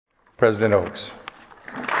President Oaks.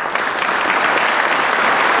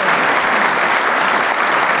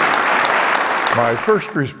 My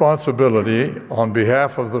first responsibility on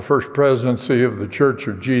behalf of the First Presidency of the Church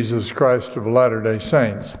of Jesus Christ of Latter-day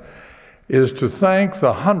Saints is to thank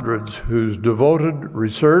the hundreds whose devoted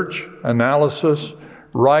research, analysis,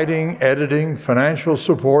 writing, editing, financial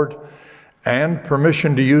support, and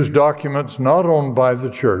permission to use documents not owned by the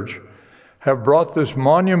Church have brought this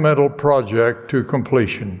monumental project to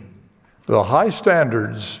completion. The high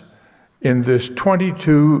standards in this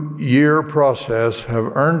 22-year process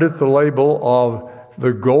have earned it the label of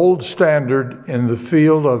the gold standard in the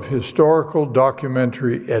field of historical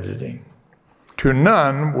documentary editing. To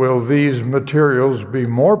none will these materials be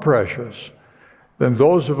more precious than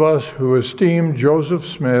those of us who esteem Joseph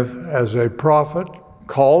Smith as a prophet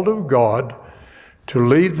called of God to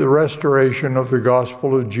lead the restoration of the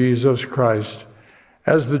gospel of Jesus Christ.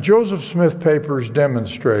 As the Joseph Smith papers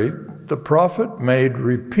demonstrate, the prophet made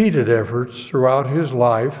repeated efforts throughout his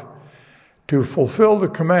life to fulfill the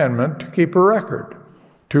commandment to keep a record.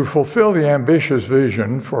 To fulfill the ambitious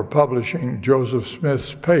vision for publishing Joseph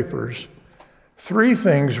Smith's papers, three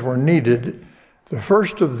things were needed. The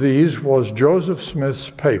first of these was Joseph Smith's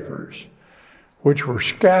papers, which were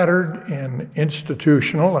scattered in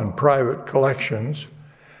institutional and private collections,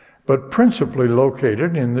 but principally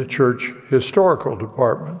located in the church historical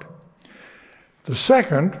department. The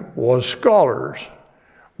second was scholars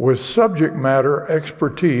with subject matter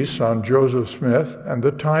expertise on Joseph Smith and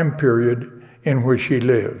the time period in which he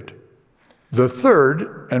lived. The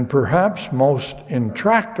third, and perhaps most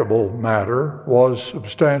intractable matter, was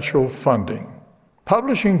substantial funding.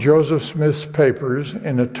 Publishing Joseph Smith's papers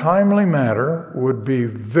in a timely manner would be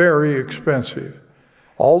very expensive.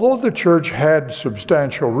 Although the church had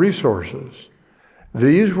substantial resources,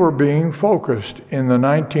 these were being focused in the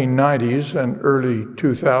 1990s and early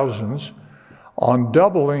 2000s on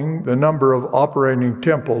doubling the number of operating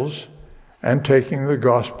temples and taking the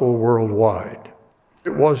gospel worldwide.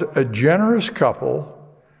 It was a generous couple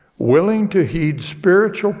willing to heed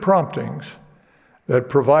spiritual promptings that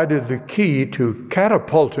provided the key to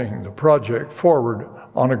catapulting the project forward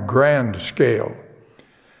on a grand scale.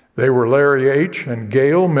 They were Larry H. and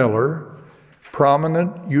Gail Miller,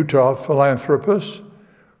 prominent Utah philanthropists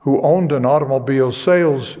who owned an automobile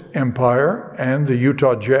sales empire and the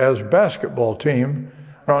Utah Jazz basketball team.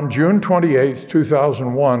 On June 28,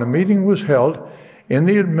 2001, a meeting was held in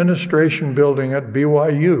the administration building at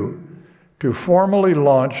BYU to formally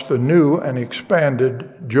launch the new and expanded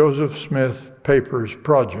Joseph Smith Papers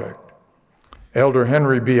project. Elder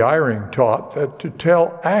Henry B. Eyring taught that to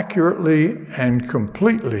tell accurately and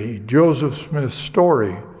completely Joseph Smith's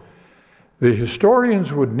story, the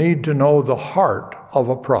historians would need to know the heart of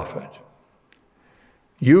a prophet.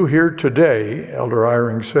 You here today, Elder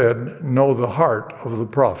Eyring said, know the heart of the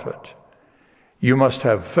prophet. You must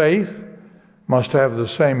have faith, must have the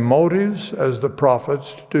same motives as the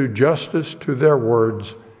prophets to do justice to their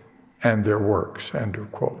words and their works, end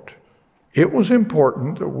of quote. It was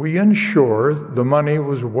important that we ensure the money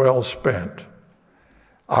was well spent.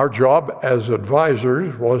 Our job as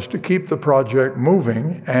advisors was to keep the project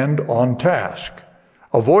moving and on task,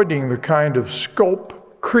 avoiding the kind of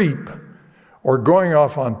scope creep or going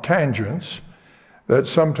off on tangents that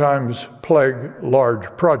sometimes plague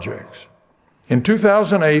large projects. In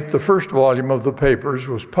 2008, the first volume of the papers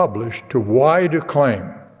was published to wide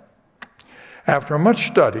acclaim. After much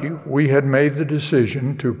study, we had made the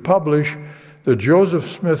decision to publish the Joseph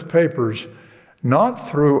Smith papers not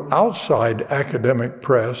through outside academic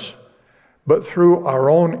press, but through our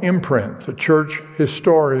own imprint, the Church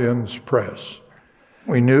Historians Press.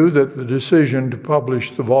 We knew that the decision to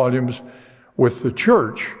publish the volumes with the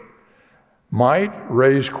church might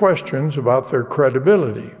raise questions about their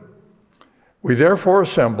credibility. We therefore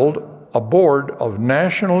assembled a board of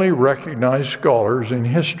nationally recognized scholars in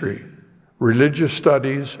history, religious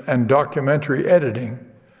studies, and documentary editing,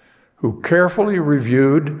 who carefully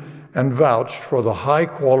reviewed and vouched for the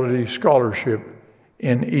high-quality scholarship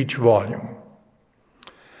in each volume.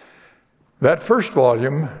 That first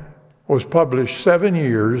volume was published 7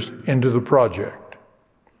 years into the project.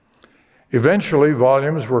 Eventually,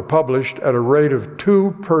 volumes were published at a rate of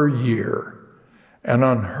 2 per year, an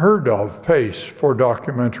unheard of pace for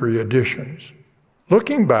documentary editions.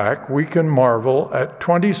 Looking back, we can marvel at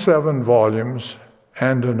 27 volumes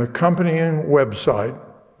and an accompanying website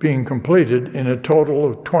being completed in a total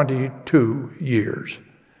of 22 years.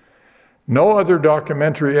 No other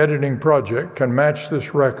documentary editing project can match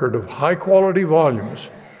this record of high-quality volumes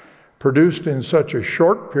produced in such a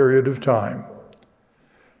short period of time.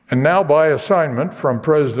 And now, by assignment from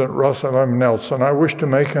President Russell M. Nelson, I wish to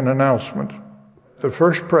make an announcement. The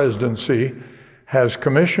First Presidency has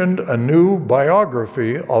commissioned a new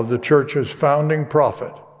biography of the church's founding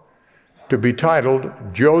prophet to be titled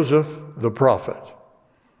Joseph the Prophet.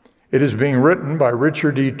 It is being written by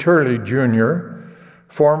Richard E. Turley Jr.,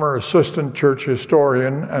 former assistant church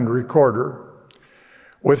historian and recorder,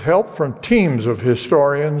 with help from teams of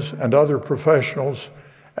historians and other professionals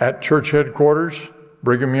at church headquarters,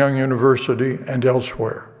 Brigham Young University, and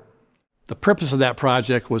elsewhere. The purpose of that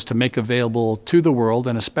project was to make available to the world,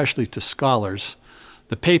 and especially to scholars,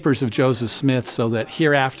 the papers of Joseph Smith so that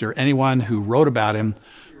hereafter anyone who wrote about him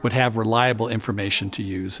would have reliable information to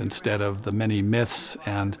use instead of the many myths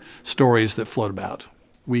and stories that float about.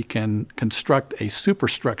 We can construct a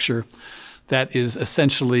superstructure that is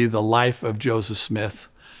essentially the life of Joseph Smith,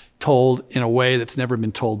 told in a way that's never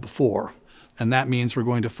been told before. And that means we're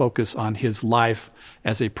going to focus on his life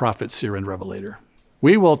as a prophet, seer, and revelator.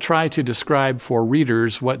 We will try to describe for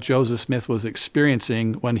readers what Joseph Smith was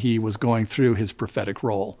experiencing when he was going through his prophetic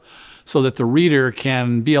role, so that the reader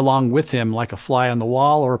can be along with him like a fly on the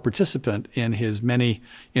wall or a participant in his many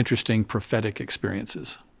interesting prophetic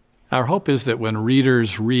experiences. Our hope is that when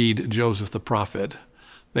readers read Joseph the Prophet,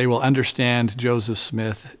 they will understand Joseph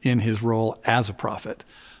Smith in his role as a prophet,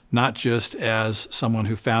 not just as someone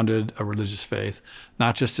who founded a religious faith,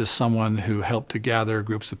 not just as someone who helped to gather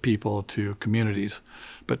groups of people to communities,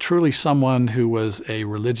 but truly someone who was a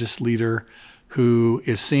religious leader who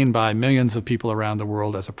is seen by millions of people around the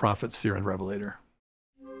world as a prophet, seer, and revelator.